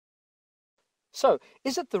So,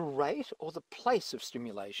 is it the rate or the place of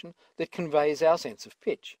stimulation that conveys our sense of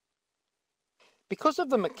pitch? Because of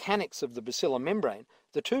the mechanics of the basilar membrane,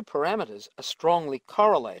 the two parameters are strongly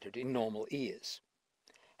correlated in normal ears.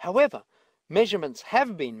 However, measurements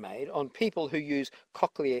have been made on people who use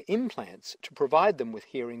cochlear implants to provide them with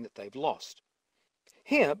hearing that they've lost.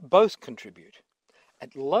 Here, both contribute.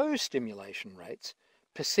 At low stimulation rates,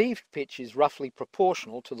 perceived pitch is roughly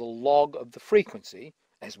proportional to the log of the frequency,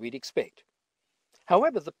 as we'd expect.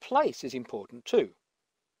 However, the place is important too.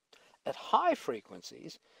 At high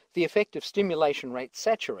frequencies, the effective stimulation rate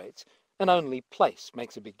saturates, and only place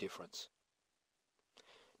makes a big difference.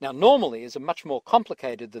 Now, normal ears are much more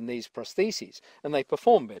complicated than these prostheses, and they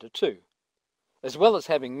perform better too. As well as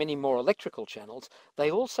having many more electrical channels, they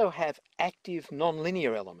also have active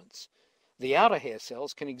nonlinear elements. The outer hair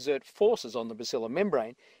cells can exert forces on the basilar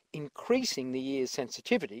membrane, increasing the ear's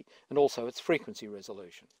sensitivity and also its frequency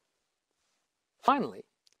resolution. Finally,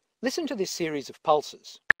 listen to this series of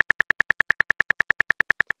pulses.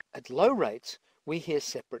 At low rates, we hear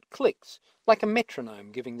separate clicks, like a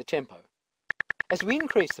metronome giving the tempo. As we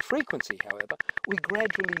increase the frequency, however, we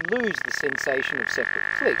gradually lose the sensation of separate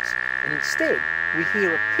clicks, and instead we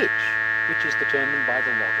hear a pitch, which is determined by the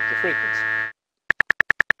log of the frequency.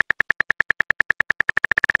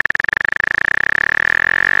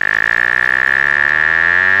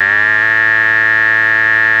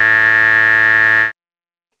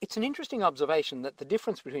 It's an interesting observation that the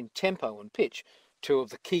difference between tempo and pitch, two of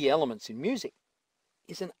the key elements in music,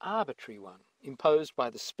 is an arbitrary one imposed by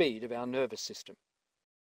the speed of our nervous system.